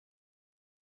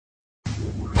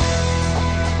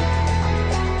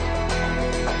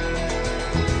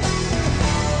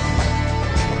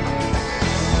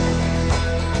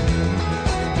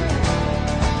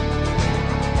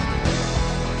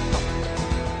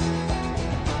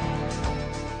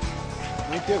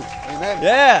you. Amen.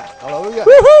 Yeah. Hallelujah.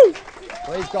 Woohoo!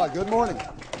 Praise God. Good morning.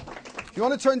 If you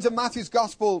want to turn to Matthew's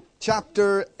Gospel,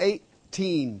 chapter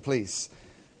 18, please.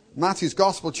 Matthew's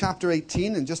Gospel, chapter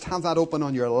 18, and just have that open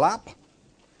on your lap.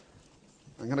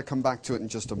 I'm going to come back to it in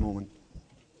just a moment.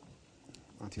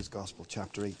 Matthew's Gospel,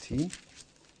 chapter 18.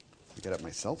 I'll get it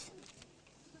myself.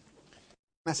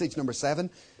 Message number 7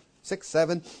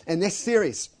 in this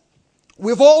series.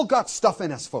 We've all got stuff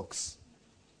in us, folks.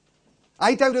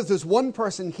 I doubt if there's one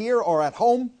person here or at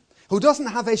home who doesn't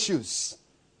have issues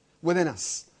within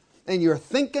us. In your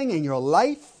thinking, in your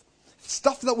life,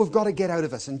 stuff that we've got to get out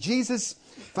of us. And Jesus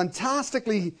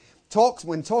fantastically talks,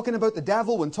 when talking about the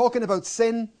devil, when talking about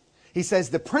sin, he says,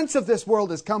 the prince of this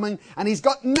world is coming and he's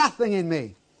got nothing in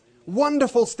me.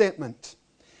 Wonderful statement.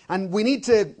 And we need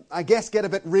to, I guess, get a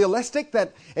bit realistic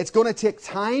that it's going to take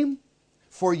time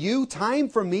for you, time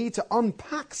for me to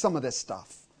unpack some of this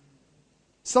stuff.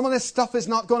 Some of this stuff is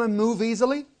not going to move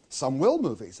easily. Some will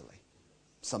move easily.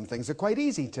 Some things are quite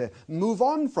easy to move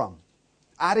on from.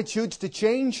 Attitudes to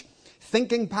change,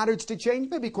 thinking patterns to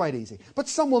change may be quite easy. But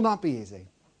some will not be easy.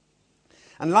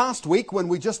 And last week, when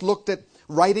we just looked at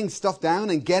writing stuff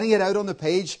down and getting it out on the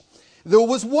page, there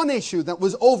was one issue that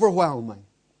was overwhelming.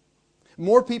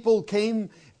 More people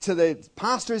came to the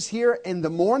pastors here in the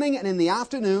morning and in the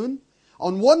afternoon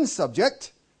on one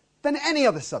subject than any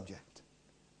other subject.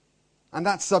 And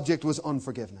that subject was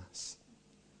unforgiveness.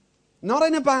 Not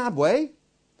in a bad way.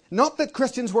 Not that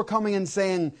Christians were coming and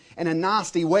saying in a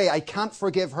nasty way, I can't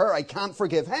forgive her, I can't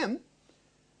forgive him.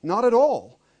 Not at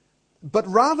all. But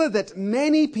rather that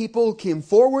many people came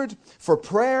forward for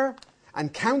prayer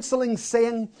and counseling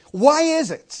saying, why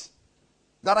is it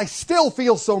that I still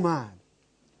feel so mad?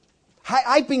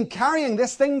 I've been carrying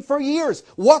this thing for years.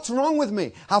 What's wrong with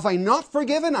me? Have I not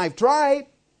forgiven? I've tried.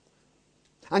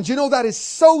 And you know, that is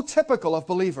so typical of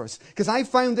believers, because I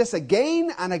found this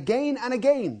again and again and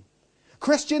again.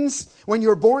 Christians, when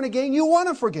you're born again, you want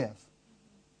to forgive.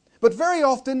 But very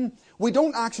often, we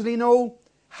don't actually know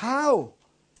how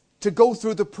to go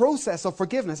through the process of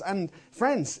forgiveness. And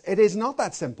friends, it is not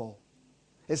that simple.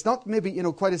 It's not maybe,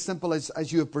 quite as simple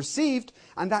as you have perceived,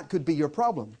 and that could be your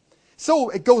problem. So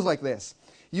it goes like this.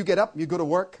 You get up, you go to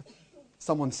work,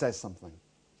 someone says something.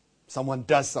 Someone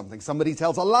does something. Somebody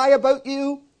tells a lie about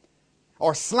you,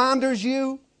 or slanders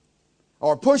you,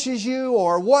 or pushes you,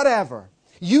 or whatever.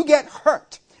 You get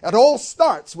hurt. It all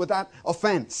starts with that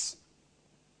offense.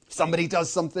 Somebody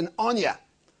does something on you,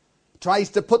 tries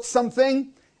to put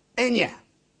something in you.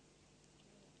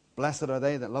 Blessed are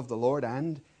they that love the Lord,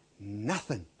 and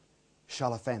nothing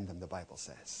shall offend them, the Bible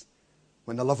says.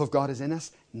 When the love of God is in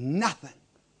us, nothing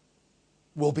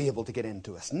will be able to get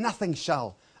into us. Nothing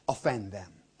shall offend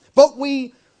them. But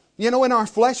we, in our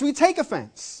flesh, we take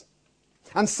offense.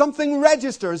 And something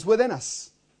registers within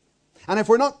us. And if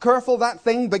we're not careful, that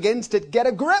thing begins to get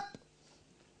a grip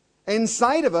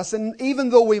inside of us. And even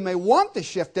though we may want to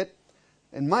shift it,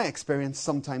 in my experience,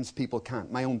 sometimes people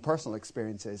can't. My own personal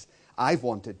experience is I've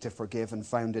wanted to forgive and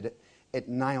found it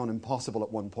nigh on impossible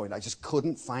at one point. I just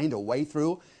couldn't find a way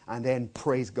through. And then,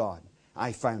 praise God,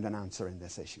 I found an answer in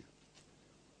this issue.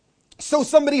 So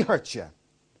somebody hurts you.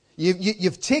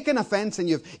 You've taken offense and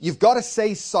you've got to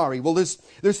say sorry. Well, there's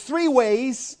 3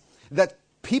 ways that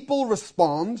people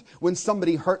respond when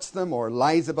somebody hurts them or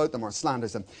lies about them or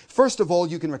slanders them. First of all,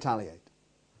 you can retaliate.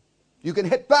 You can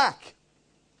hit back.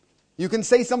 You can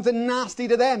say something nasty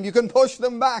to them. You can push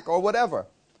them back or whatever.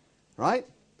 Right?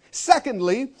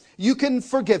 Secondly, you can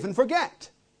forgive and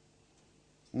forget.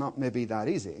 Not maybe that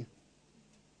easy.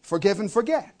 Forgive and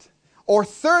forget. Or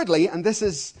thirdly, and this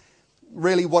is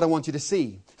really what I want you to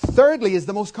see. Thirdly is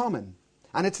the most common.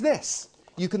 And it's this.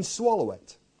 You can swallow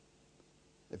it.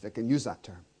 If I can use that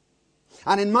term.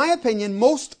 And in my opinion,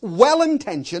 most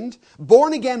well-intentioned,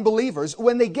 born-again believers,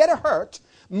 when they get a hurt,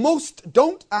 most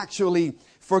don't actually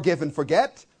forgive and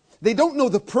forget. They don't know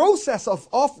the process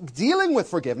of dealing with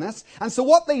forgiveness. And so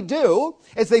what they do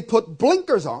is they put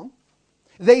blinkers on.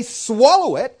 They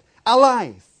swallow it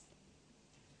alive.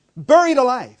 Buried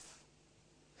alive.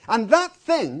 And that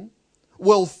thing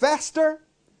will fester,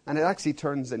 and it actually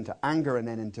turns into anger and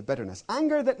then into bitterness.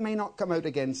 Anger that may not come out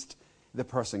against the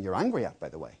person you're angry at, by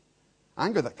the way.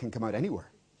 Anger that can come out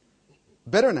anywhere.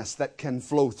 Bitterness that can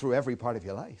flow through every part of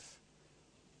your life.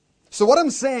 So what I'm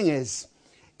saying is,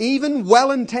 even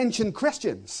well-intentioned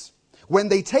Christians, when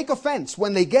they take offense,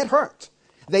 when they get hurt,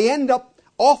 they end up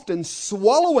often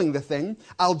swallowing the thing.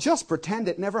 I'll just pretend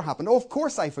it never happened. Oh, of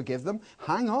course I forgive them.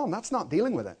 Hang on, that's not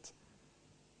dealing with it.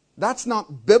 That's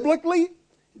not biblically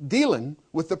dealing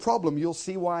with the problem. You'll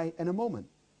see why in a moment.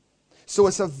 So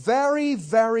it's a very,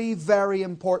 very, very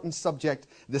important subject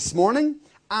this morning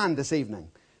and this evening.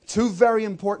 Two very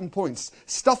important points.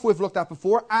 Stuff we've looked at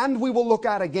before, and we will look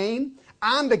at again,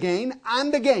 and again,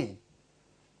 and again.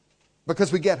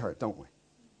 Because we get hurt, don't we?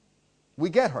 We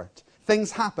get hurt.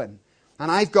 Things happen.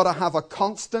 And I've got to have a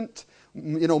constant,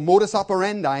 modus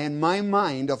operandi in my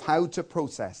mind of how to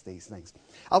process these things.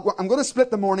 I'm going to split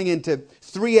the morning into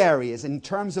three areas in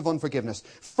terms of unforgiveness.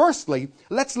 Firstly,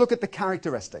 let's look at the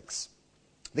characteristics.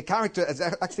 The character is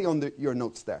actually on your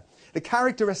notes there. The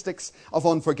characteristics of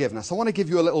unforgiveness. I want to give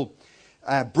you a little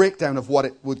breakdown of what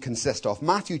it would consist of.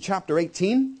 Matthew chapter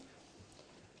 18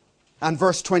 and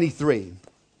verse 23.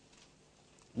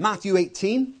 Matthew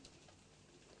 18,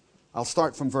 I'll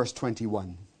start from verse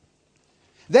 21.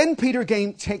 Then Peter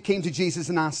came to Jesus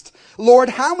and asked, Lord,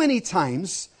 how many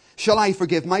times shall I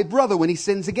forgive my brother when he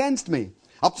sins against me?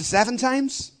 Up to 7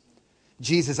 times?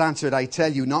 Jesus answered, I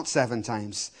tell you, not 7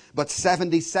 times, but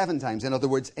 77 times. In other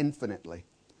words, infinitely.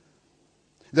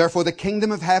 Therefore, the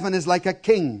kingdom of heaven is like a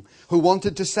king who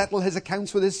wanted to settle his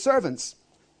accounts with his servants.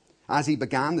 As he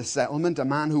began the settlement, a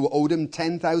man who owed him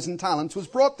 10,000 talents was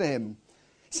brought to him.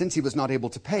 Since he was not able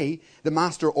to pay, the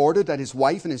master ordered that his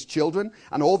wife and his children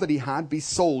and all that he had be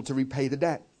sold to repay the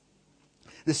debt.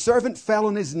 The servant fell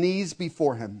on his knees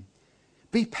before him.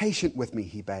 Be patient with me,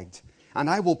 he begged, and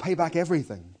I will pay back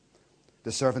everything.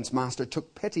 The servant's master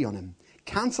took pity on him,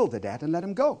 cancelled the debt, and let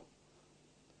him go.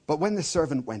 But when the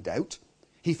servant went out,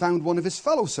 he found one of his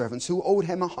fellow servants who owed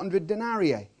him 100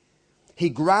 denarii. He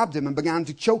grabbed him and began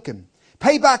to choke him.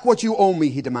 Pay back what you owe me,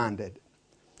 he demanded.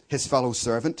 His fellow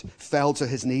servant fell to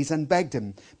his knees and begged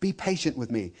him, be patient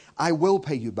with me, I will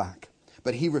pay you back.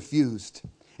 But he refused.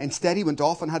 Instead, he went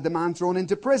off and had the man thrown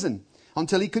into prison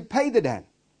until he could pay the debt.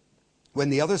 When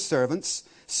the other servants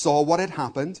saw what had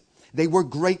happened, they were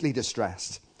greatly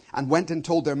distressed and went and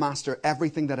told their master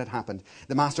everything that had happened.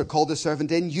 The master called the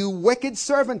servant in. You wicked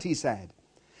servant, he said.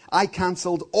 I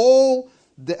cancelled all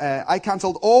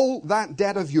that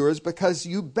debt of yours because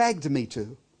you begged me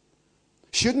to.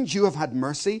 Shouldn't you have had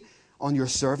mercy on your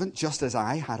servant just as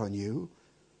I had on you?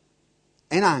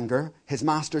 In anger, his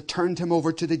master turned him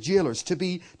over to the jailers to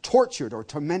be tortured or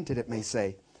tormented, it may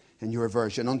say, in your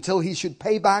version, until he should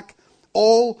pay back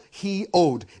all he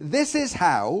owed. This is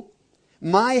how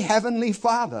my heavenly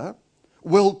Father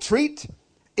will treat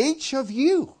each of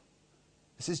you.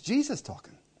 This is Jesus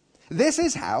talking. This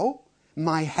is how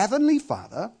my heavenly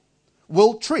Father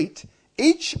will treat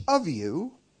each of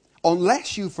you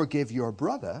unless you forgive your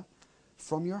brother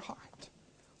from your heart.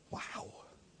 Wow.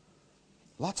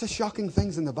 Lots of shocking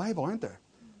things in the Bible, aren't there?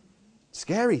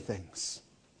 Scary things.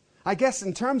 I guess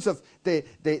in terms of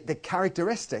the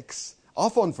characteristics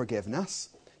of unforgiveness,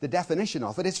 the definition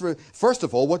of it is, first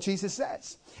of all, what Jesus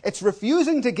says. It's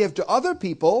refusing to give to other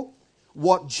people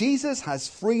what Jesus has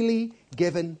freely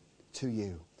given to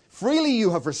you. Freely you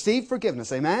have received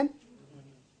forgiveness, amen?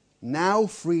 Now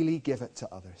freely give it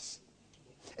to others.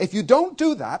 If you don't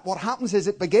do that, what happens is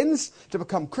it begins to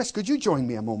become, Chris, could you join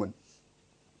me a moment?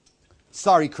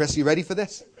 Sorry, Chris, you ready for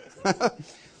this? Do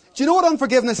you know what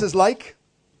unforgiveness is like?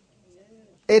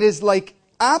 It is like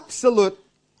absolute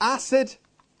acid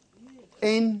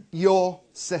in your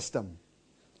system.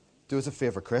 Do us a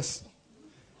favor, Chris.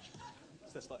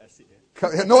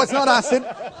 No, it's not acid.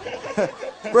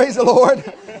 Praise the Lord.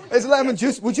 It's lemon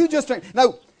juice. Would you just drink?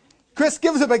 Now, Chris,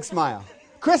 give us a big smile.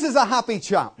 Chris is a happy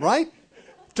chap, right?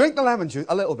 Drink the lemon juice,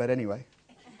 a little bit anyway.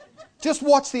 Just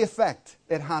watch the effect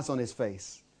it has on his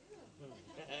face.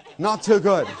 Not too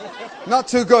good. Not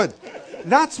too good.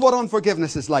 That's what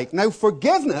unforgiveness is like. Now,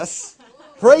 forgiveness,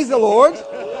 praise the Lord.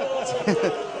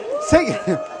 Take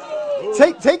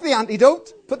the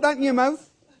antidote. Put that in your mouth.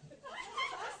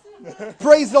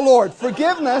 Praise the Lord.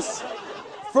 Forgiveness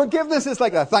is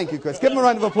like that. Thank you, Chris. Give him a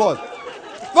round of applause.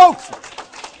 Folks,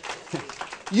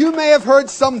 you may have heard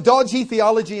some dodgy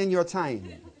theology in your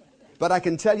time. But I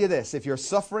can tell you this. If you're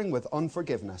suffering with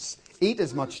unforgiveness, eat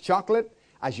as much chocolate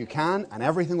as you can and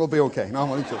everything will be okay. No,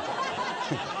 I'm only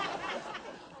joking.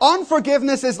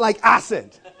 Unforgiveness is like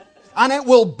acid. And it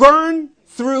will burn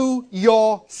through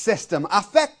your system,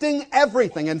 affecting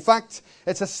everything. In fact,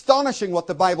 it's astonishing what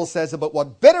the Bible says about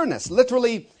what bitterness,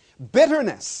 literally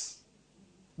bitterness,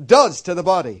 does to the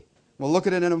body. We'll look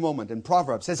at it in a moment. In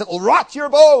Proverbs, it says it will rot your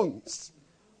bones,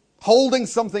 holding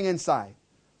something inside.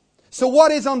 So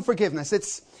what is unforgiveness?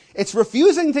 It's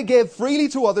refusing to give freely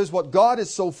to others what God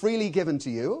has so freely given to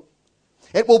you.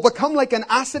 It will become like an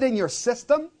acid in your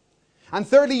system. And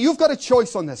thirdly, you've got a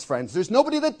choice on this, friends. There's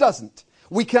nobody that doesn't.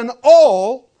 We can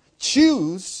all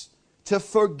choose to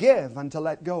forgive and to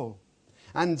let go.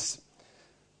 And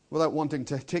without wanting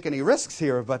to take any risks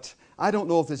here, but I don't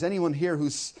know if there's anyone here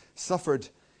who's suffered,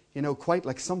 quite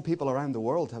like some people around the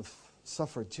world have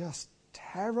suffered just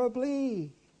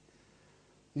terribly.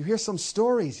 You hear some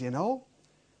stories,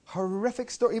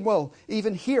 horrific story. Well,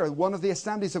 even here, one of the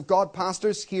Assemblies of God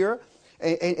pastors here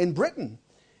in Britain,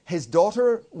 his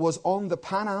daughter was on the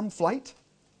Pan Am flight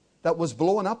that was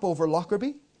blowing up over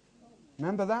Lockerbie.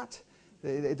 Remember that?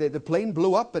 The plane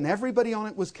blew up and everybody on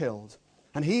it was killed.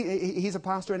 And he's a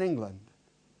pastor in England.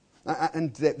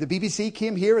 And the BBC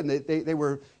came here and they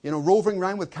were roving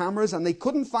around with cameras, and they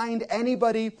couldn't find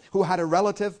anybody who had a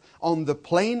relative on the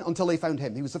plane until they found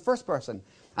him. He was the first person.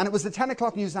 And it was the 10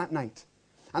 o'clock news that night.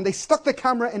 And they stuck the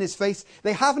camera in his face.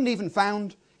 They haven't even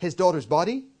found his daughter's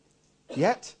body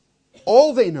yet.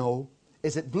 All they know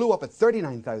is it blew up at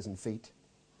 39,000 feet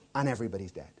and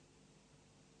everybody's dead.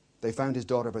 They found his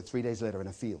daughter about 3 days later in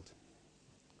a field.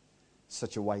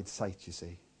 Such a wide sight, you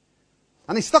see.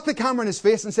 And they stuck the camera in his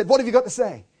face and said, "What have you got to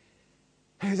say?"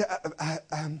 And he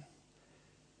said,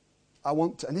 I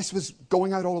want, and this was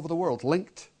going out all over the world,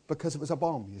 linked because it was a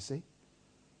bomb, you see.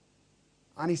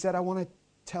 And he said, "I want to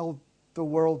tell the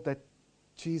world that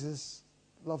Jesus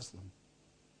loves them.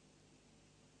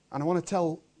 And I want to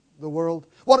tell the world,"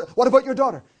 what about your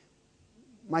daughter?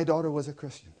 "My daughter was a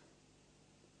Christian.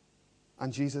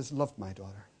 And Jesus loved my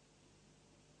daughter.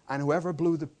 And whoever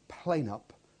blew the plane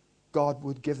up, God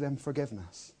would give them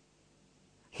forgiveness."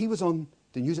 He was on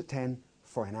the news at 10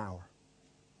 for an hour,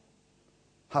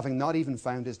 having not even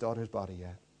found his daughter's body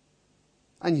yet.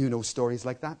 And you know stories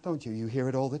like that, don't you? You hear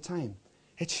it all the time.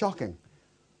 It's shocking.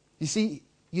 You see,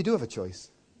 you do have a choice.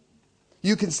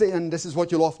 You can say, and this is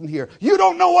what you'll often hear, "You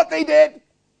don't know what they did.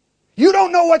 You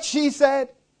don't know what she said."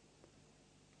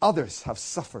 Others have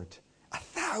suffered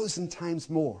 1,000 times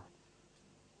more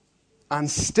and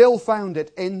still found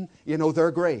it in,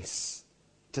 their grace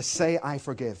to say, "I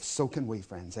forgive." So can we,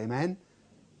 friends. Amen?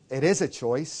 It is a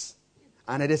choice,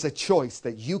 and it is a choice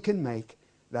that you can make,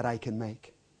 that I can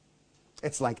make.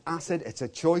 It's like acid. It's a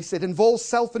choice. It involves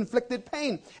self-inflicted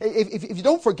pain. If you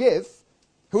don't forgive,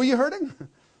 who are you hurting?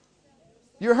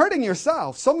 You're hurting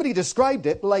yourself. Somebody described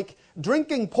it like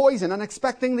drinking poison and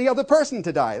expecting the other person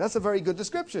to die. That's a very good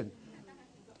description.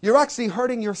 You're actually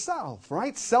hurting yourself,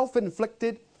 right?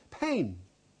 Self-inflicted pain.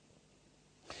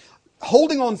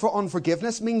 Holding on for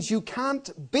unforgiveness means you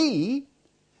can't be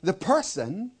the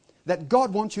person that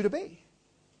God wants you to be.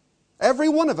 Every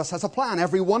one of us has a plan.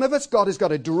 Every one of us, God has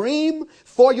got a dream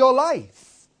for your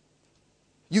life.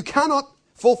 You cannot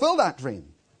fulfill that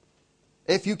dream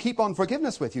if you keep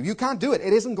unforgiveness with you. You can't do it.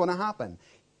 It isn't going to happen,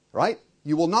 right?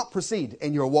 You will not proceed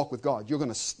in your walk with God. You're going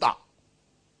to stop,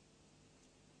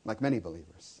 like many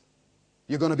believers.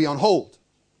 You're going to be on hold,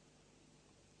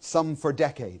 some for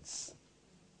decades.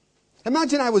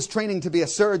 Imagine I was training to be a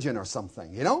surgeon or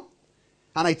something,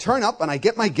 And I turn up and I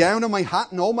get my gown and my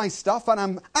hat and all my stuff, and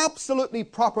I'm absolutely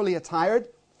properly attired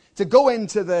to go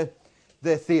into the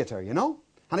theater, And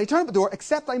I turn up the door,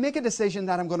 except I make a decision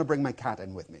that I'm going to bring my cat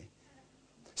in with me.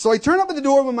 So I turn up at the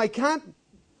door with my cat.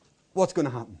 What's going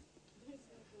to happen?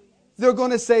 They're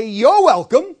going to say, "You're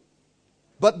welcome,"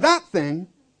 but that thing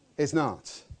is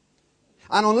not.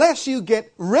 And unless you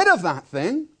get rid of that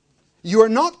thing, you are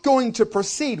not going to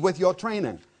proceed with your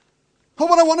training. Oh,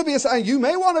 but I want to be you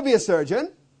may want to be a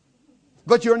surgeon,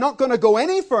 but you're not going to go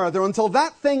any further until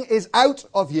that thing is out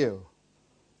of you.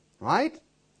 Right?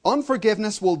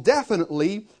 Unforgiveness will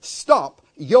definitely stop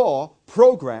your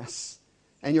progress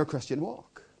in your Christian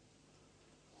walk.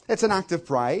 It's an act of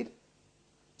pride,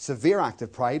 severe act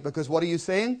of pride, because what are you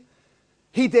saying?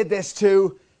 He did this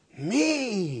to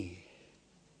me.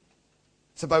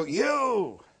 It's about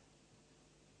you.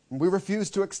 And we refuse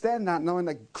to extend that, knowing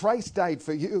that Christ died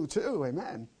for you too.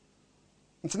 Amen.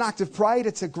 It's an act of pride.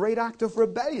 It's a great act of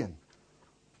rebellion.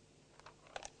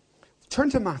 Turn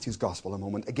to Matthew's Gospel a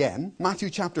moment again. Matthew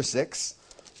chapter 6.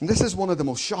 And this is one of the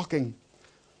most shocking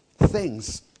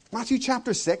things. Matthew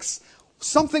chapter 6.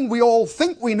 Something we all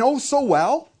think we know so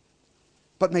well,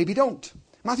 but maybe don't.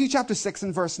 Matthew chapter 6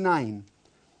 and verse 9.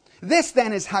 "This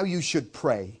then is how you should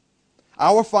pray.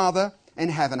 Our Father in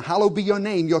heaven, hallowed be your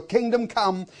name. Your kingdom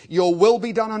come. Your will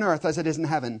be done on earth as it is in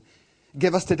heaven.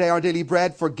 Give us today our daily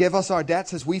bread. Forgive us our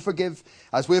debts as we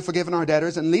have forgiven our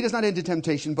debtors. And lead us not into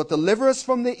temptation, but deliver us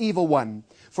from the evil one.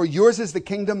 For yours is the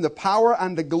kingdom, the power,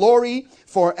 and the glory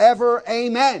forever.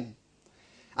 Amen."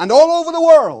 And all over the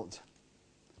world,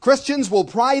 Christians will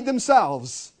pride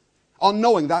themselves on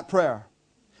knowing that prayer.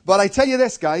 But I tell you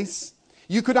this, guys,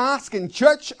 you could ask in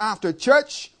church after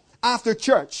church after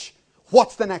church,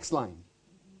 what's the next line?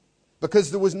 Because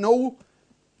there was no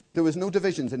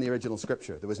divisions in the original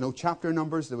scripture. There was no chapter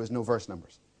numbers. There was no verse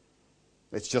numbers.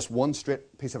 It's just one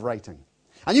straight piece of writing.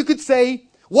 And you could say,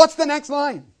 what's the next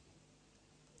line?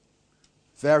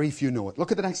 Very few know it.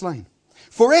 Look at the next line.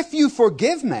 For if you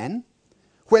forgive men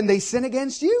when they sin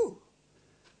against you.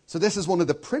 So this is one of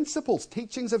the principles,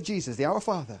 teachings of Jesus, the Our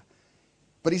Father.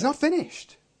 But he's not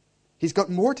finished. He's got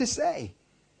more to say.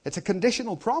 It's a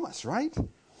conditional promise, right?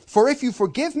 For if you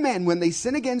forgive men when they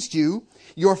sin against you,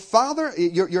 your Father,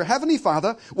 your heavenly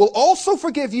Father will also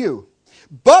forgive you.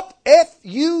 But if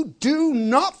you do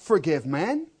not forgive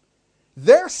men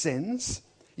their sins,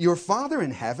 your Father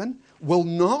in heaven will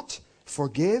not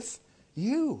forgive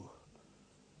you.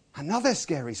 Another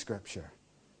scary scripture,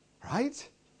 right?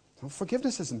 Well,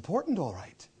 forgiveness is important, all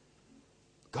right.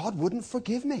 God wouldn't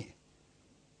forgive me.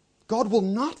 God will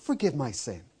not forgive my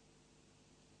sin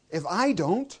if I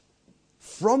don't,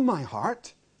 from my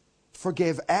heart,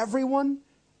 forgive everyone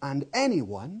and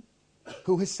anyone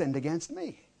who has sinned against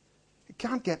me. It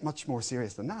can't get much more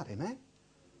serious than that, amen?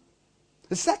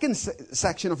 The second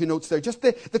section of your notes there, just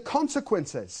the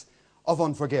consequences of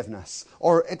unforgiveness,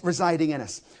 or it residing in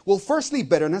us. Well, firstly,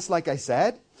 bitterness, like I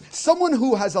said. Someone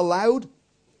who has allowed,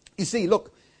 you see,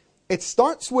 look, it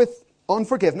starts with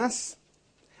unforgiveness,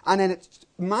 and then it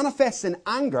manifests in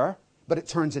anger, but it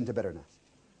turns into bitterness.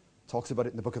 Talks about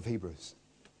it in the book of Hebrews.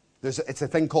 It's a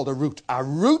thing called a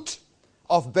root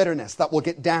of bitterness that will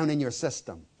get down in your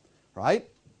system, right?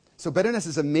 So bitterness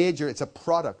is it's a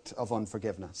product of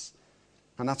unforgiveness.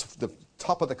 And that's the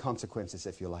top of the consequences,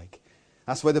 if you like.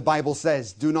 That's why the Bible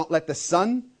says, do not let the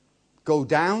sun go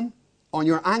down on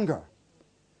your anger.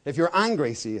 If you're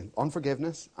angry, see,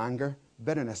 unforgiveness, anger,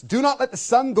 bitterness. Do not let the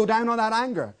sun go down on that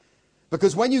anger.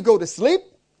 Because when you go to sleep,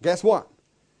 guess what?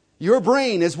 Your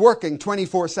brain is working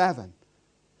 24/7.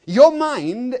 Your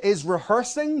mind is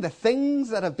rehearsing the things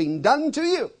that have been done to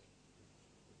you.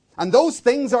 And those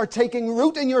things are taking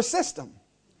root in your system.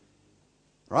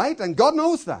 Right? And God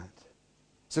knows that.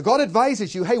 So God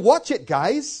advises you, hey, watch it,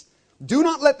 guys. Do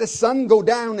not let the sun go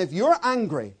down if you're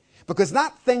angry, because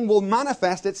that thing will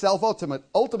manifest itself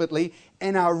ultimately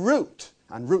in a root.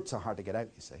 And roots are hard to get out,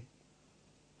 you see.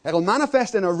 It'll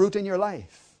manifest in a root in your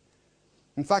life.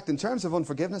 In fact, in terms of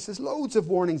unforgiveness, there's loads of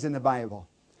warnings in the Bible.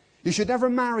 You should never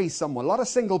marry someone. A lot of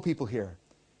single people here.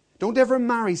 Don't ever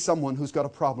marry someone who's got a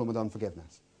problem with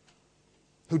unforgiveness.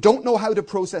 Who don't know how to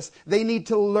process. They need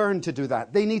to learn to do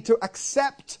that. They need to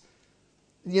accept,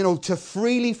 to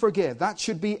freely forgive. That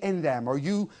should be in them. Or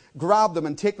you grab them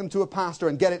and take them to a pastor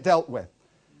and get it dealt with.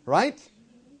 Right?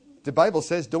 The Bible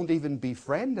says don't even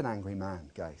befriend an angry man,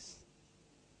 guys.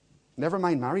 Never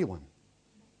mind marry one.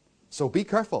 So be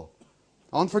careful.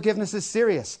 Unforgiveness is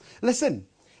serious. Listen,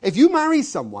 if you marry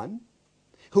someone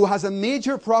who has a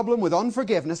major problem with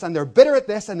unforgiveness and they're bitter at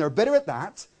this and they're bitter at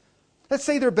that, let's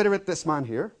say they're bitter at this man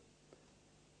here,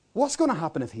 what's going to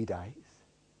happen if he dies?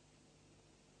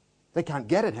 They can't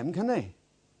get at him, can they?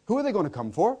 Who are they going to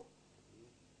come for?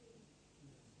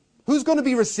 Who's going to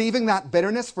be receiving that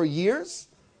bitterness for years?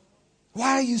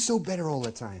 Why are you so bitter all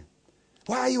the time?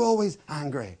 Why are you always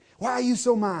angry? Why are you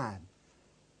so mad?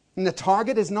 And the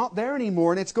target is not there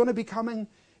anymore, and it's going to be coming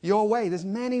your way. There's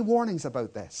many warnings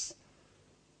about this.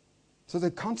 So the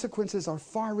consequences are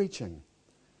far-reaching.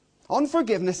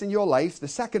 Unforgiveness in your life, the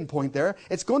second point there,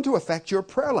 it's going to affect your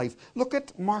prayer life. Look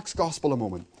at Mark's Gospel a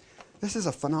moment. This is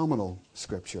a phenomenal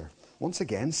scripture. Once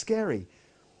again, scary.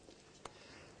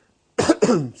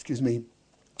 Excuse me.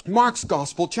 Mark's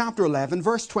Gospel, chapter 11,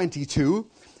 verse 22.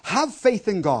 Have faith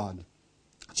in God.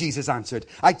 Jesus answered,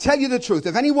 I tell you the truth,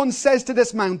 if anyone says to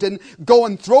this mountain, go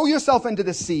and throw yourself into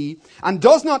the sea, and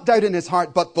does not doubt in his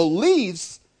heart, but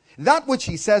believes that which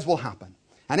he says will happen,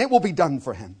 and it will be done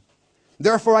for him.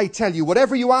 Therefore I tell you,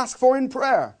 whatever you ask for in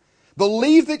prayer,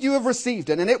 believe that you have received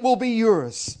it, and it will be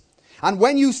yours. And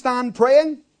when you stand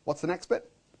praying, what's the next bit?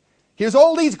 Here's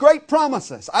all these great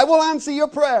promises. I will answer your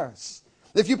prayers.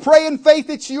 If you pray in faith,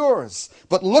 it's yours.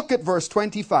 But look at verse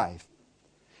 25.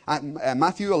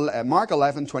 Mark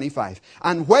 11:25.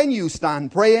 And when you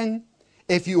stand praying,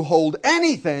 if you hold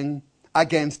anything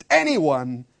against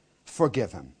anyone,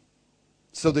 forgive him,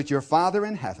 so that your Father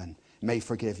in heaven may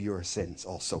forgive your sins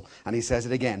also. And he says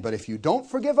it again, but if you don't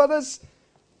forgive others,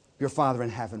 your Father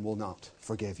in heaven will not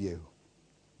forgive you.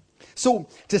 So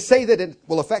to say that it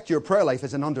will affect your prayer life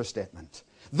is an understatement.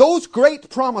 Those great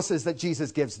promises that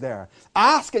Jesus gives there,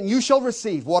 ask and you shall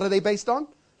receive, what are they based on?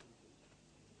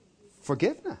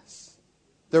 Forgiveness.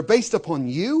 They're based upon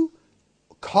you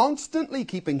constantly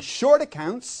keeping short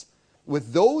accounts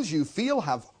with those you feel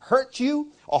have hurt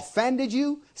you, offended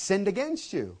you, sinned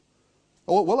against you.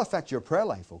 Oh, it will affect your prayer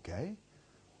life, okay?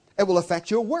 It will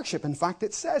affect your worship. In fact,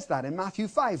 it says that in Matthew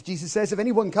 5. Jesus says, if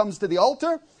anyone comes to the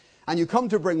altar and you come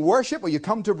to bring worship or you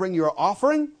come to bring your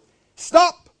offering,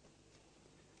 stop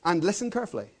and listen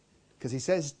carefully, because he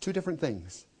says two different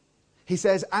things. He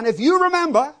says, and if you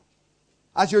remember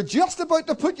as you're just about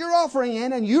to put your offering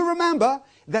in and you remember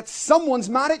that someone's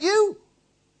mad at you.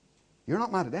 You're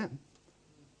not mad at them.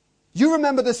 You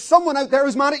remember there's someone out there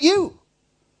who's mad at you.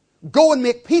 Go and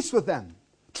make peace with them.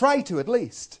 Try to, at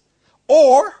least.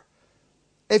 Or,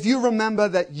 if you remember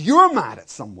that you're mad at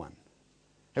someone,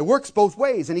 it works both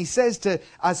ways. And he says to,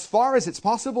 as far as it's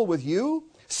possible with you,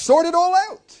 sort it all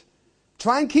out.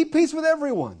 Try and keep peace with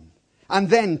everyone. And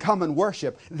then come and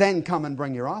worship. Then come and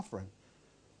bring your offering.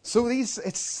 So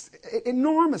it's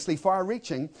enormously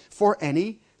far-reaching for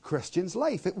any Christian's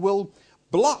life. It will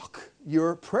block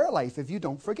your prayer life if you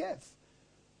don't forgive.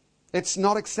 It's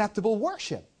not acceptable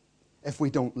worship if we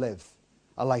don't live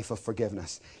a life of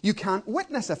forgiveness. You can't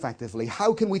witness effectively.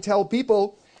 How can we tell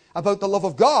people about the love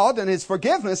of God and His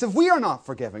forgiveness if we are not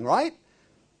forgiving, right?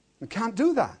 We can't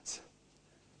do that.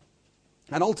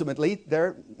 And ultimately,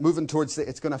 they're moving towards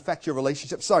it's going to affect your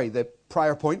relationship. Sorry, the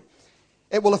prior point.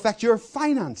 It will affect your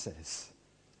finances.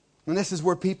 And this is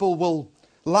where people will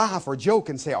laugh or joke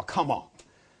and say, oh, come on.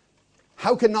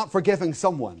 How can not forgiving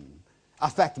someone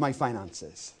affect my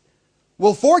finances?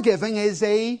 Well, forgiving is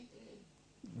a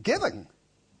giving.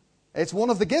 It's one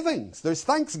of the givings. There's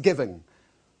thanksgiving,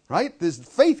 right? There's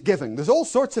faith giving. There's all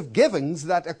sorts of givings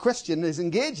that a Christian is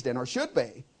engaged in or should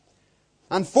be.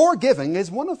 And forgiving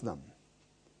is one of them.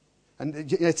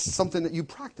 And it's something that you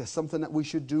practice, something that we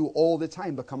should do all the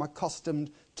time, become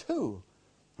accustomed to,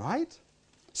 right?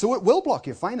 So it will block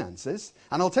your finances,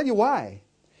 and I'll tell you why.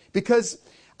 Because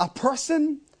a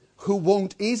person who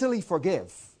won't easily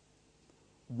forgive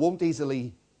won't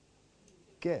easily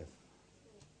give.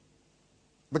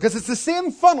 Because it's the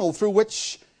same funnel through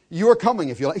which you're coming,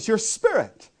 if you like. It's your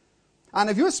spirit. And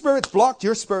if your spirit's blocked,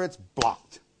 your spirit's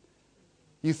blocked.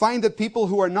 You find that people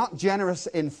who are not generous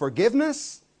in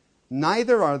forgiveness,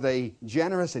 neither are they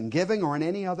generous in giving or in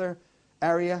any other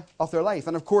area of their life.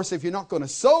 And of course, if you're not going to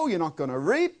sow, you're not going to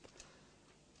reap.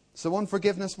 So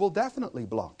unforgiveness will definitely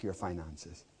block your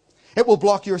finances. It will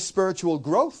block your spiritual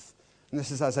growth. And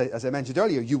this is, as I mentioned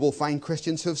earlier, you will find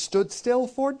Christians who have stood still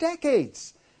for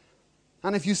decades.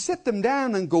 And if you sit them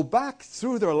down and go back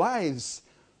through their lives,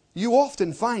 you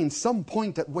often find some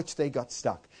point at which they got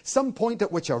stuck. Some point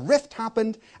at which a rift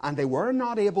happened and they were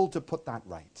not able to put that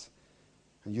right.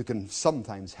 And you can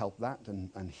sometimes help that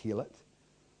and heal it.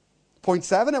 Point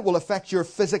 7, it will affect your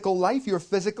physical life. Your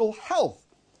physical health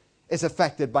is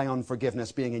affected by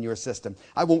unforgiveness being in your system.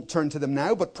 I won't turn to them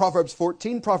now, but Proverbs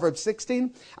 14, Proverbs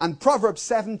 16, and Proverbs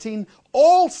 17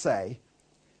 all say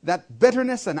that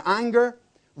bitterness and anger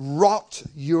rot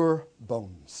your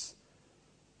bones.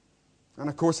 And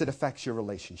of course it affects your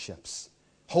relationships.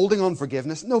 Holding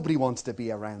unforgiveness, nobody wants to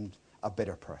be around a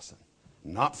bitter person.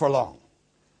 Not for long.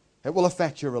 It will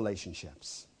affect your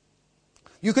relationships.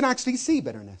 You can actually see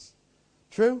bitterness.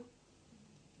 True?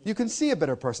 You can see a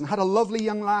bitter person. I had a lovely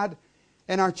young lad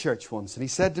in our church once, and he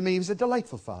said to me, he was a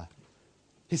delightful fellow.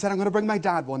 He said, I'm going to bring my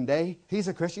dad one day. He's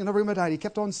a Christian, I'm going to bring my dad. He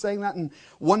kept on saying that, and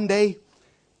one day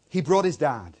he brought his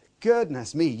dad.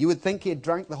 Goodness me, you would think he had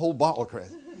drank the whole bottle,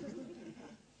 Chris.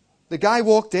 The guy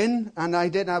walked in, and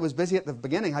I was busy at the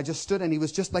beginning. I just stood, and he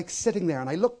was just like sitting there, and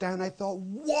I looked down, and I thought,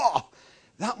 whoa,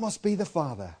 that must be the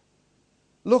father.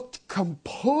 Looked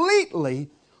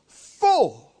completely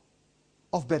full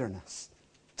of bitterness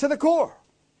to the core.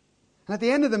 And at the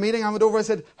end of the meeting, I went over and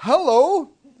said, hello.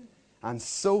 And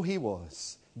so he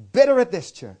was. Bitter at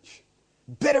this church.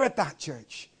 Bitter at that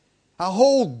church. A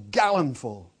whole gallon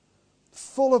full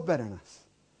of bitterness.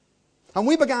 And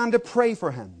we began to pray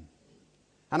for him.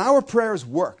 And our prayers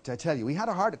worked, I tell you. He had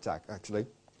a heart attack, actually.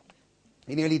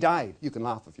 He nearly died. You can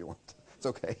laugh if you want. It's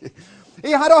okay.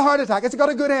 He had a heart attack. It's got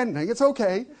a good ending. It's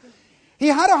okay. He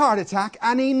had a heart attack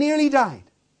and he nearly died.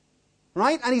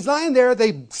 Right? And he's lying there.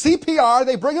 They CPR.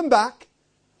 They bring him back.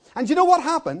 And you know what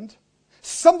happened?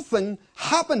 Something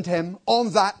happened to him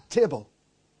on that table.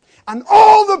 And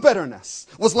all the bitterness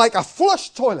was like a flush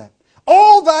toilet.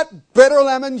 All that bitter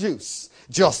lemon juice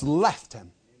just left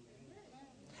him.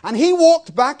 And he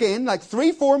walked back in like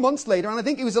 3-4 months later, and I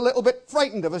think he was a little bit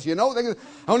frightened of us, you know.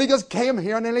 Only just came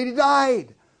here and the lady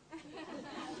died.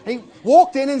 He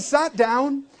walked in and sat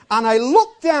down, and I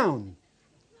looked down.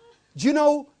 Do you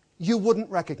know, you wouldn't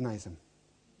recognize him.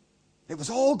 It was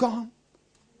all gone.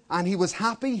 And he was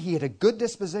happy. He had a good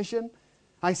disposition.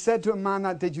 I said to him, man,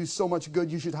 that did you so much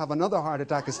good, you should have another heart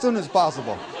attack as soon as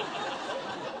possible.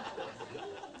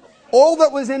 All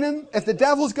that was in him, if the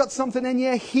devil's got something in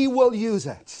you, he will use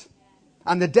it.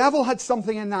 And the devil had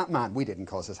something in that man. We didn't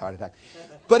cause his heart attack.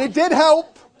 But it did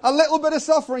help. A little bit of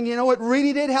suffering, you know, it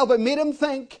really did help. It made him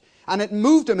think, and it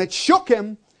moved him. It shook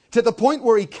him to the point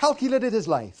where he calculated his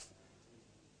life.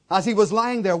 As he was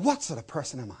lying there, what sort of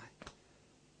person am I?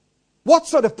 What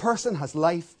sort of person has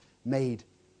life made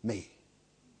me,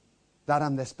 that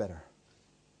I'm this bitter?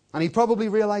 And he probably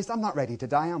realized, I'm not ready to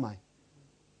die, am I?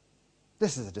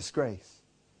 This is a disgrace.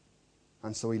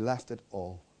 And so he left it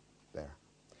all there.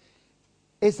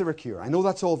 Is there a cure? I know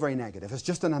that's all very negative. It's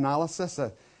just an analysis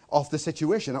of the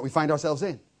situation that we find ourselves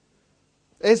in.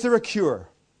 Is there a cure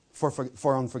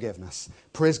for unforgiveness?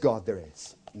 Praise God, there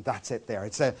is. And that's it there.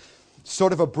 It's a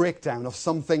sort of a breakdown of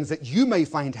some things that you may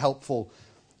find helpful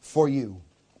for you.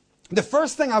 The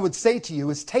first thing I would say to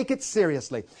you is take it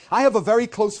seriously. I have a very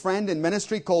close friend in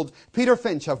ministry called Peter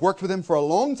Finch. I've worked with him for a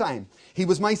long time. He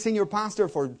was my senior pastor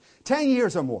for 10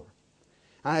 years or more.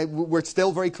 We're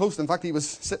still very close. In fact, he was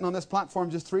sitting on this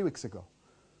platform just 3 weeks ago.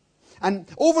 And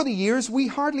over the years, we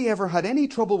hardly ever had any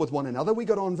trouble with one another. We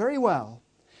got on very well.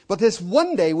 But this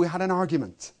one day, we had an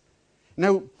argument.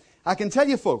 Now, I can tell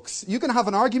you folks, you can have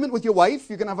an argument with your wife,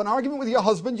 you can have an argument with your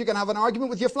husband, you can have an argument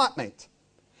with your flatmate.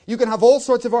 You can have all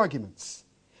sorts of arguments.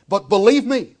 But believe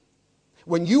me,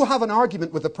 when you have an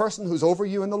argument with the person who's over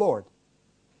you in the Lord,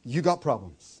 you got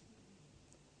problems.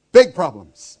 Big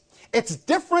problems. It's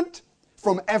different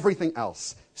from everything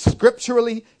else.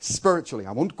 Scripturally, spiritually.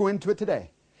 I won't go into it today.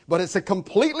 But it's a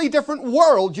completely different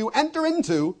world you enter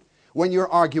into when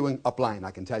you're arguing upline,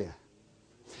 I can tell you.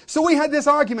 So we had this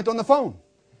argument on the phone.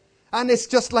 And it's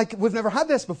just like we've never had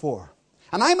this before.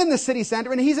 And I'm in the city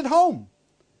centre and he's at home.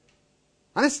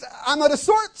 And I'm out of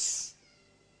sorts.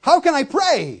 How can I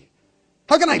pray?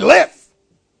 How can I live?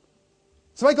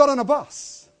 So I got on a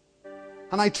bus.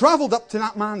 And I travelled up to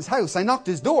that man's house. I knocked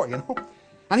his door, you know.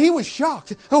 And he was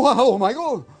shocked. Oh my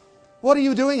God. What are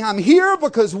you doing? I'm here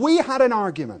because we had an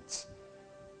argument.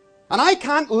 And I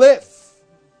can't live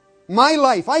my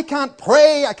life. I can't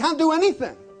pray. I can't do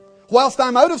anything whilst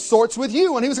I'm out of sorts with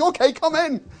you. And he was, okay, come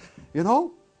in. You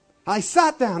know. I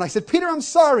sat down. I said, Peter, I'm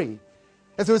sorry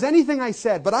if there was anything I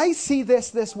said, but I see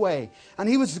this way. And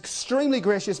he was an extremely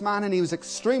gracious man, and he was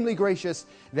extremely gracious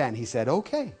then. He said,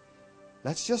 okay,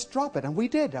 let's just drop it. And we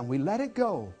did, and we let it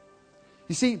go.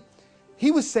 You see,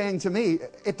 he was saying to me,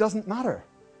 it doesn't matter.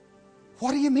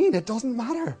 What do you mean it doesn't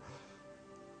matter?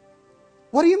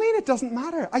 What do you mean it doesn't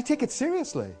matter? I take it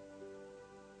seriously.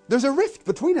 There's a rift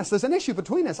between us. There's an issue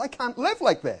between us. I can't live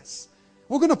like this.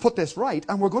 We're going to put this right,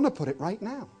 and we're going to put it right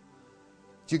now.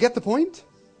 Do you get the point?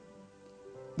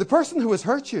 The person who has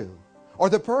hurt you, or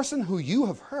the person who you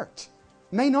have hurt,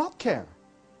 may not care.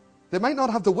 They might not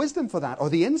have the wisdom for that, or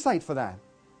the insight for that.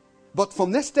 But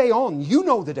from this day on, you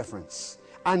know the difference.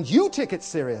 And you take it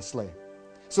seriously.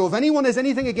 So if anyone has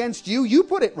anything against you, you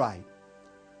put it right.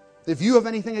 If you have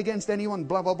anything against anyone,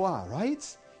 blah, blah, blah, right?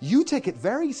 You take it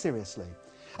very seriously.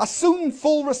 Assume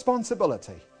full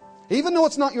responsibility. Even though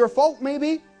it's not your fault,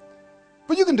 maybe.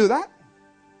 But you can do that.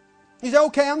 You say,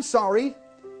 okay, I'm sorry.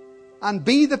 And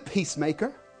be the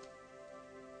peacemaker.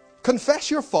 Confess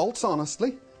your faults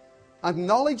honestly.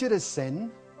 Acknowledge it as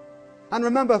sin. And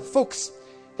remember, folks,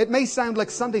 it may sound like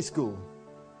Sunday school.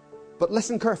 But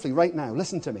listen carefully right now.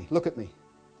 Listen to me. Look at me.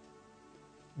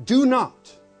 Do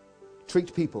not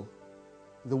treat people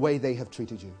the way they have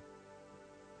treated you.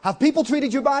 Have people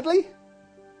treated you badly?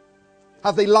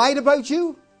 Have they lied about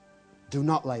you? Do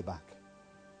not lie back.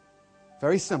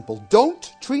 Very simple.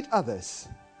 Don't treat others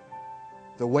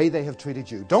the way they have treated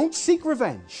you. Don't seek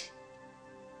revenge,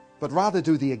 but rather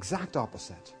do the exact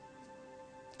opposite.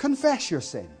 Confess your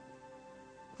sin.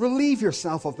 Relieve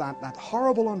yourself of that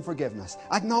horrible unforgiveness.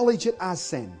 Acknowledge it as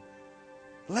sin.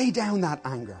 Lay down that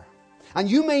anger. And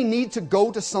you may need to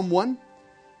go to someone,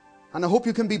 and I hope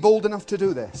you can be bold enough to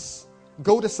do this.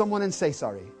 Go to someone and say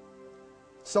sorry.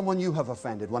 Someone you have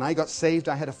offended. When I got saved,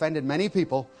 I had offended many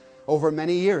people over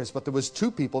many years, but there was 2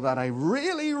 people that I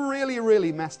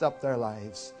really messed up their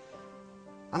lives.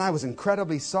 And I was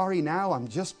incredibly sorry. Now I'm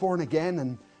just born again,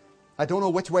 and I don't know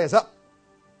which way is up,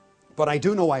 but I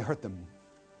do know I hurt them.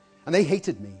 And they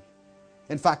hated me.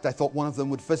 In fact, I thought one of them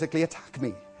would physically attack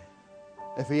me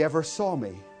if he ever saw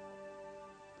me.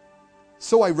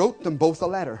 So I wrote them both a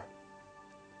letter.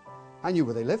 I knew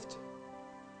where they lived.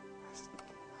 I said,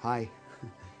 hi,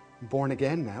 I'm born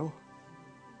again now.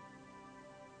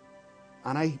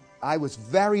 And I was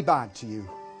very bad to you.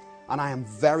 And I am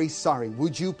very sorry.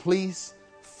 Would you please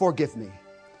forgive me?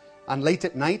 And late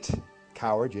at night,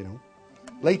 coward, you know.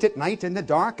 Late at night in the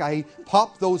dark, I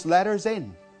popped those letters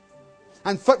in.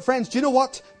 And friends, do you know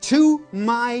what? To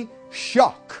my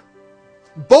shock,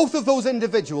 both of those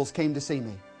individuals came to see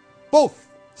me. Both,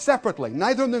 separately.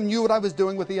 Neither of them knew what I was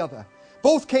doing with the other.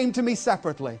 Both came to me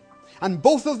separately. And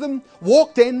both of them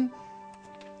walked in,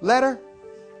 letter.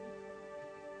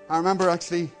 I remember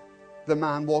actually the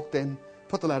man walked in,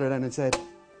 put the letter down and said,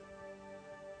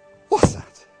 what's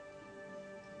that?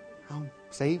 I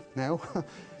saved now.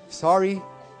 Sorry.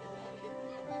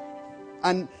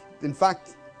 And in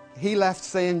fact, he left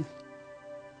saying,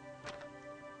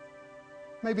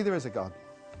 maybe there is a God.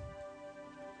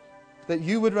 That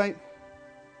you would write,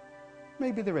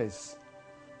 maybe there is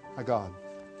a God.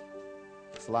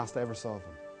 It's the last I ever saw of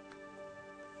him.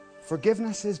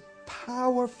 Forgiveness is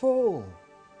powerful.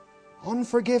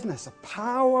 Unforgiveness, a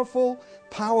powerful,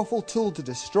 powerful tool to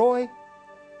destroy.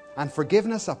 And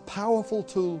forgiveness, a powerful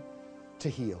tool to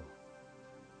heal.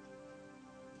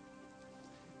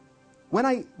 When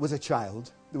I was a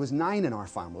child, there was 9 in our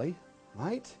family,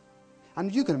 right?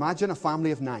 And you can imagine a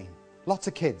family of 9. Lots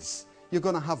of kids. You're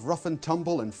going to have rough and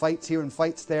tumble and fights here and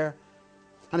fights there.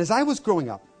 And as I was growing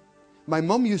up, my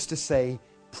mum used to say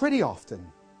pretty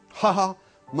often, "Haha,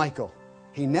 Michael,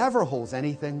 he never holds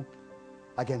anything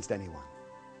against anyone."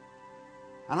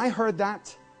 And I heard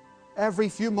that every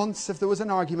few months if there was an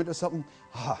argument or something.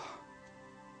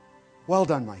 Well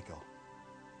done, Michael.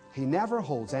 He never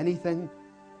holds anything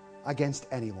against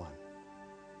anyone.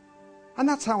 And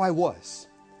that's how I was.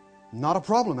 Not a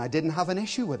problem. I didn't have an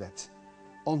issue with it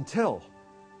until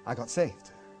I got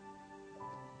saved.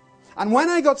 And when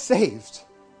I got saved,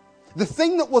 the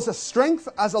thing that was a strength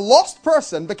as a lost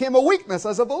person became a weakness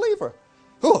as a believer.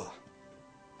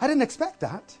 I didn't expect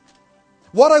that.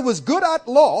 What I was good at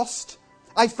lost,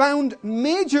 I found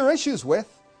major issues with,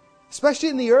 especially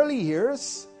in the early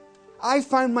years. I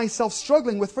found myself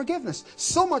struggling with forgiveness.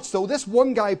 So much so, this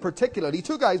one guy particularly,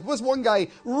 2 guys, this one guy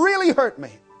really hurt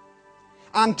me.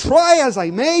 And try as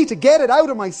I may to get it out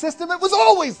of my system, it was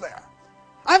always there.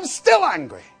 I'm still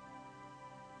angry.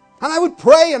 And I would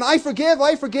pray and I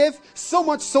forgive. So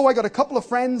much so I got a couple of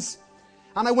friends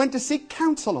and I went to seek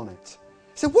counsel on it.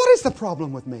 I said, what is the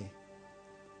problem with me?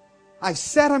 I've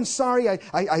said I'm sorry,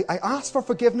 I asked for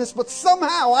forgiveness, but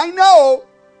somehow I know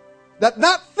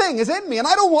that thing is in me and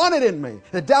I don't want it in me.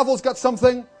 The devil's got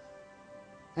something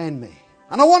in me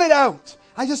and I want it out.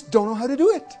 I just don't know how to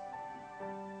do it.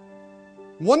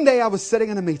 One day I was sitting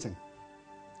in a meeting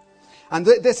and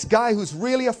this guy who's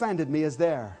really offended me is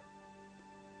there.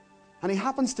 And he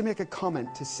happens to make a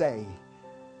comment to say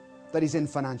that he's in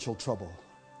financial trouble.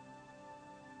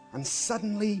 And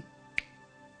suddenly,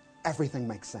 everything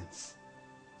makes sense.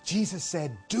 Jesus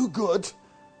said, do good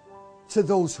to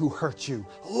those who hurt you.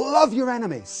 Love your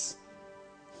enemies.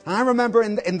 And I remember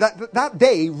in that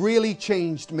day really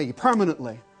changed me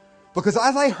permanently. Because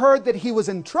as I heard that he was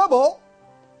in trouble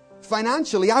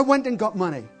financially, I went and got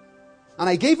money. And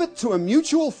I gave it to a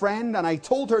mutual friend and I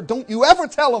told her, don't you ever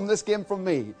tell him this came from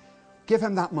me. Give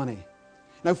him that money.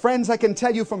 Now, friends, I can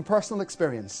tell you from personal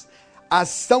experience,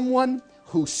 as someone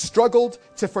who struggled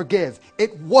to forgive,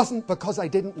 it wasn't because I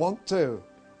didn't want to.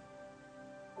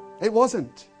 It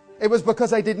wasn't. It was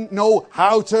because I didn't know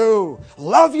how to.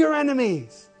 Love your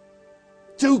enemies.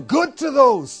 Do good to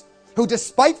those who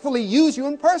despitefully use you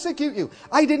and persecute you.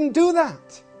 I didn't do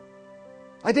that.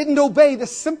 I didn't obey the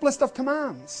simplest of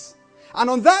commands. And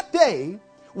on that day,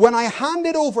 when I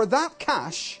handed over that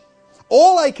cash,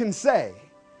 all I can say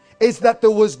is that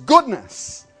there was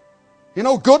goodness. You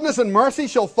know, goodness and mercy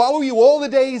shall follow you all the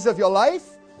days of your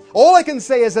life. All I can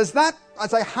say is as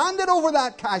I handed over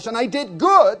that cash and I did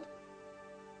good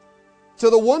to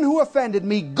the one who offended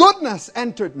me, goodness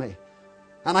entered me.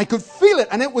 And I could feel it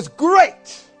and it was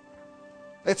great.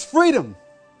 It's freedom.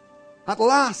 At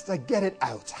last I get it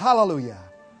out. Hallelujah.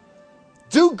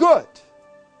 Do good.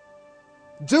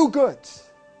 Do good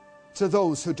to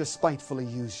those who despitefully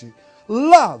use you.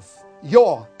 Love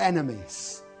your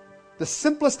enemies. The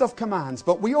simplest of commands,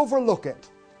 but we overlook it.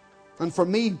 And for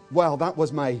me, well, that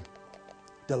was my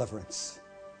deliverance.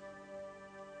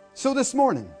 So this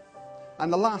morning,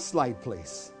 and the last slide,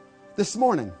 please. This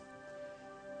morning,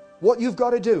 what you've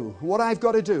got to do, what I've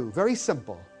got to do, very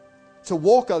simple, to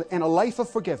walk in a life of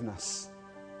forgiveness,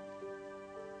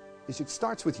 is it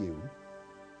starts with you.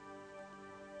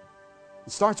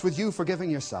 It starts with you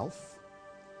forgiving yourself.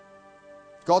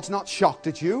 God's not shocked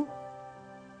at you,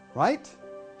 right?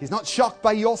 He's not shocked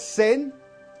by your sin.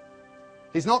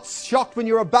 He's not shocked when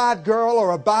you're a bad girl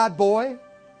or a bad boy.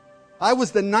 I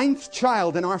was the 9th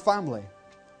child in our family.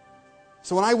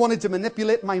 So when I wanted to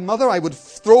manipulate my mother, I would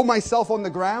throw myself on the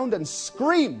ground and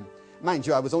scream. Mind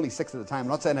you, I was only 6 at the time. I'm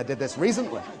not saying I did this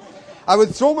recently. I would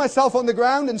throw myself on the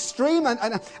ground and scream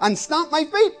and stamp my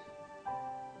feet.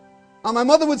 And my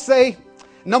mother would say,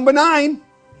 number 9,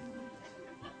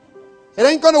 it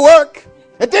ain't going to work.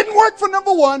 It didn't work for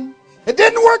number 1. It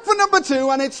didn't work for number 2,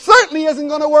 and it certainly isn't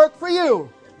going to work for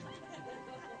you.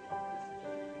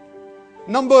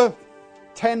 Number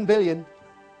 10 billion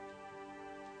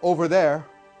over there.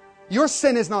 Your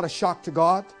sin is not a shock to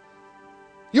God.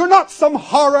 You're not some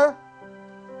horror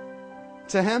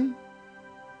to Him.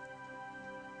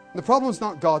 The problem is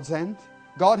not God's end.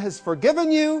 God has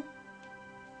forgiven you,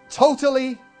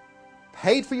 totally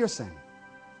paid for your sin.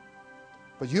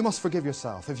 But you must forgive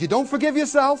yourself. If you don't forgive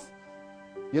yourself,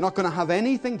 you're not going to have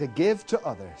anything to give to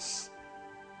others.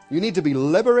 You need to be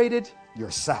liberated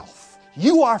yourself.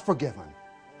 You are forgiven.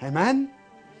 Amen?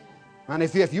 And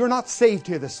if you're not saved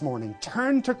here this morning,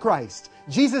 turn to Christ.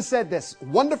 Jesus said this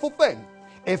wonderful thing.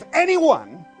 If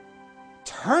anyone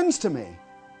turns to me,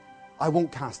 I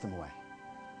won't cast him away.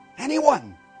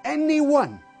 Anyone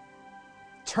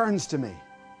turns to me,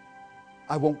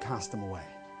 I won't cast him away.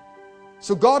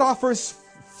 So God offers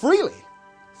freely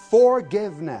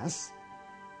forgiveness,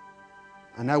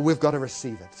 and now we've got to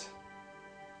receive it.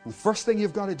 And the first thing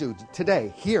you've got to do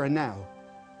today, here and now,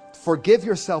 forgive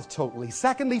yourself totally.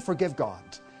 Secondly, forgive God.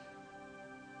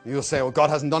 You'll say, well, God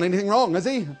hasn't done anything wrong, has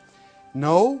He?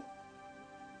 No.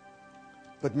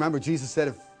 But remember, Jesus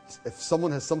said, if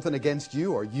someone has something against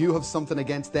you or you have something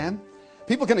against them,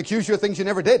 people can accuse you of things you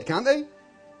never did, can't they?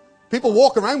 People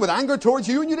walk around with anger towards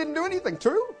you and you didn't do anything,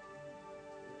 true?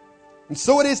 And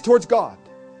so it is towards God.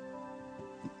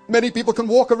 Many people can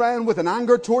walk around with an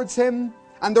anger towards Him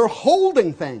and they're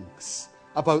holding things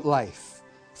about life.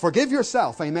 Forgive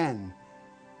yourself, amen.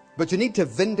 But you need to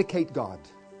vindicate God.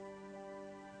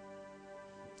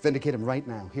 Vindicate Him right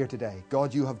now, here today.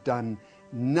 God, you have done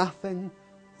nothing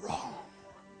wrong.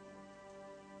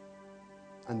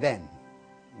 And then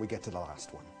we get to the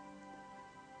last one.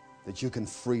 That you can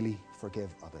freely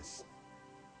forgive others.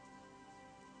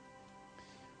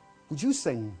 Would you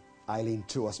sing, Eileen,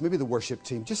 to us? Maybe the worship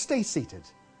team. Just stay seated.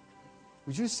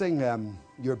 Would you sing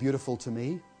You're Beautiful to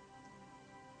Me?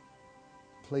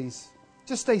 Please.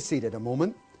 Just stay seated a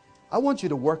moment. I want you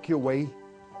to work your way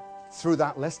through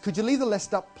that list. Could you leave the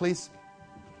list up, please?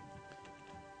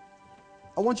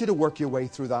 I want you to work your way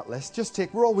through that list.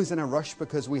 We're always in a rush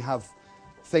because we have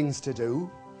things to do.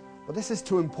 But this is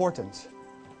too important.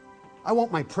 I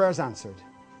want my prayers answered.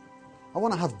 I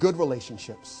want to have good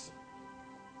relationships.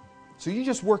 So you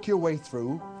just work your way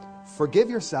through. Forgive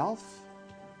yourself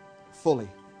fully.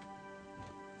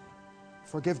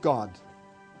 Forgive God.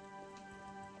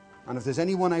 And if there's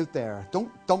anyone out there,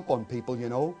 don't dump on people, you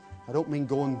know. I don't mean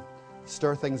go and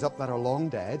stir things up that are long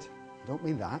dead. I don't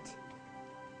mean that.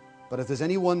 But if there's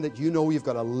anyone that you know you've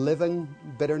got a living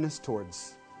bitterness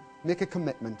towards, make a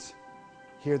commitment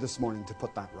here this morning to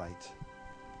put that right.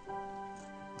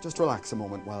 Just relax a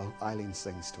moment while Eileen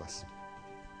sings to us.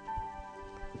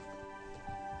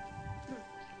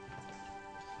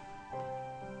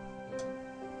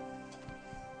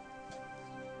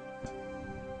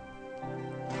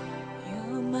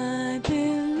 You're my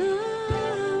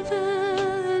beloved,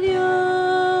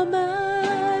 you're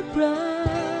my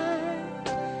bride.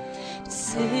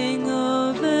 Sing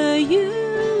over you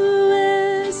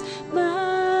as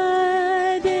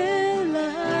my delight.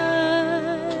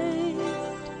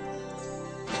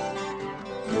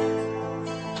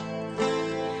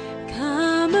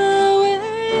 Come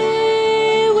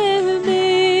away with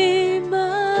me,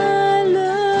 my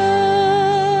love.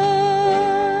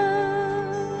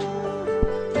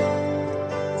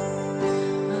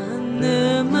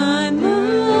 Under my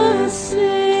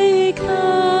mercy,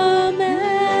 come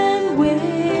and wait.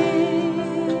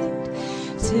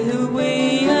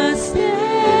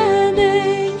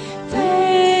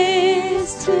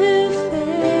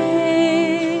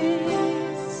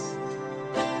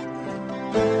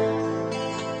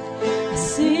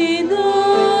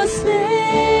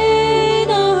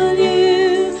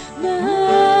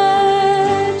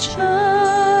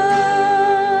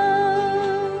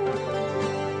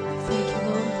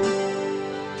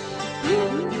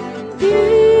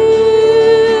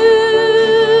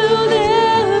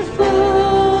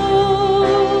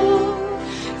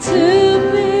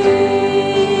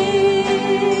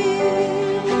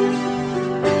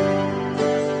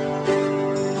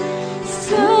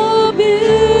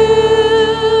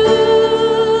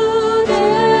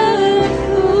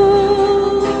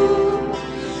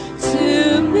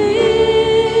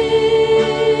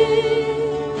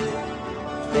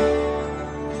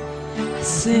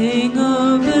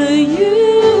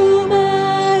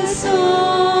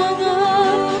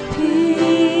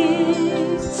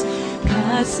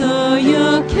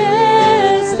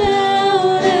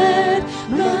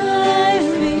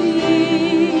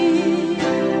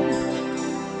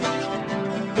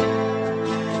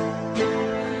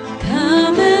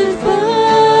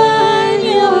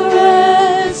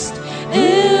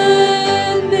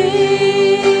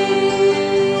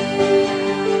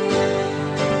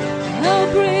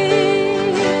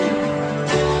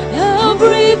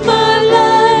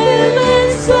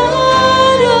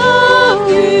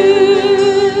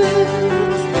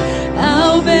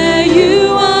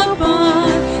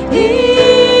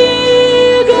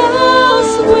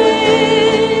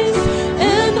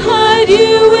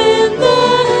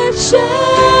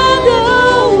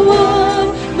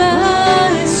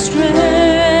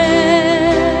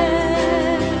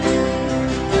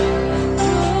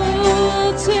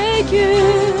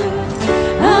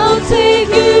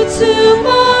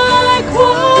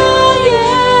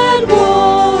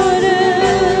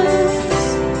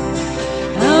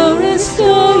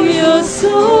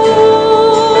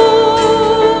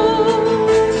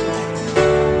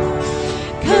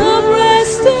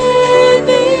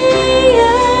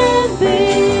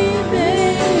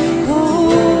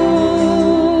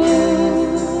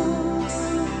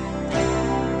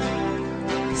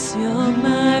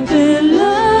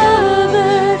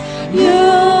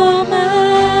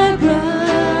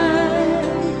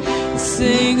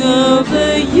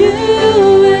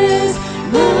 you is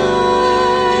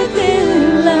my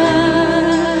delight.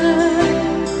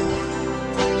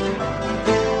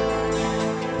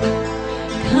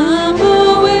 Come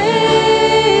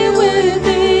away with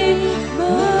me,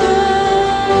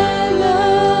 my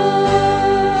love.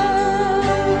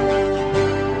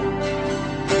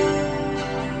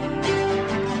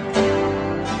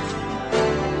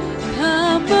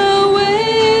 Come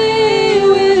away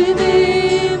with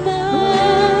me, my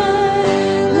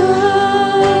love.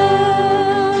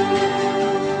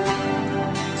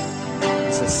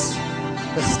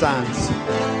 Let's stand.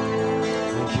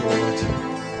 Thank you, Lord.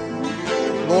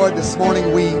 Lord, this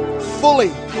morning we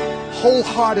fully,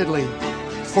 wholeheartedly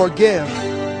forgive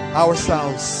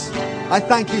ourselves. I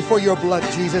thank you for your blood,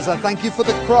 Jesus. I thank you for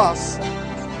the cross.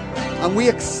 And we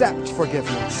accept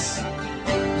forgiveness.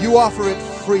 You offer it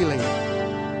freely.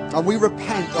 And we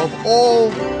repent of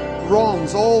all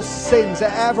wrongs, all sins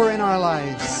ever in our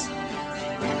lives.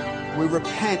 We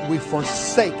repent, we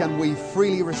forsake, and we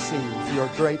freely receive your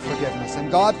great forgiveness.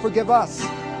 And God, forgive us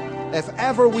if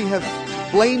ever we have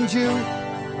blamed you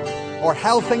or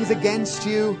held things against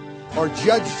you or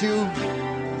judged you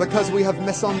because we have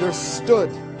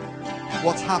misunderstood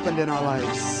what's happened in our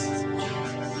lives.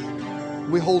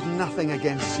 We hold nothing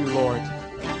against you, Lord.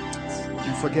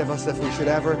 And forgive us if we should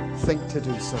ever think to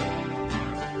do so.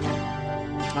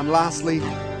 And lastly,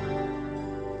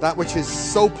 that which is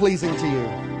so pleasing to you,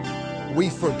 we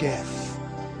forgive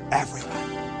everyone.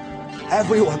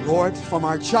 Everyone, Lord, from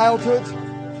our childhood,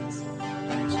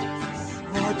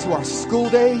 Lord, to our school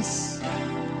days,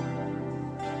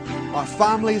 our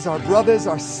families, our brothers,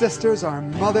 our sisters, our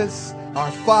mothers,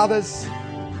 our fathers,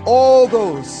 all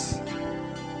those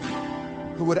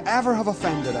who would ever have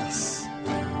offended us.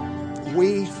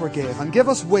 We forgive. And give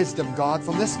us wisdom, God,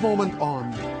 from this moment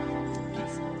on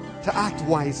to act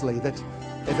wisely, that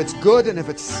if it's good and if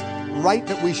it's right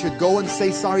that we should go and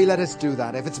say sorry, let us do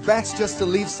that. If it's best just to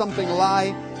leave something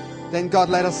lie, then God,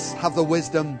 let us have the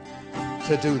wisdom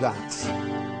to do that.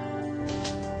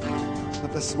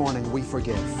 But this morning we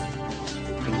forgive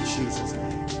in Jesus'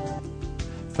 name.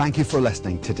 Thank you for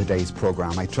listening to today's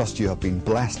program. I trust you have been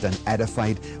blessed and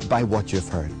edified by what you've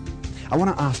heard. I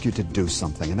want to ask you to do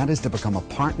something, and that is to become a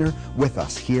partner with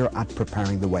us here at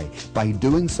Preparing the Way. By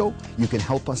doing so, you can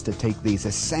help us to take these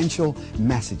essential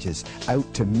messages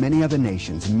out to many other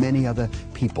nations, many other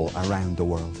people around the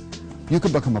world. You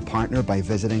can become a partner by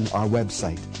visiting our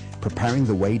website,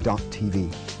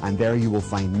 preparingtheway.tv, and there you will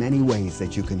find many ways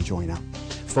that you can join up.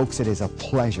 Folks, it is a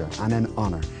pleasure and an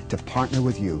honor to partner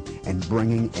with you in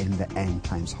bringing in the end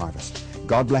times harvest.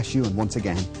 God bless you, and once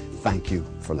again, thank you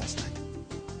for listening.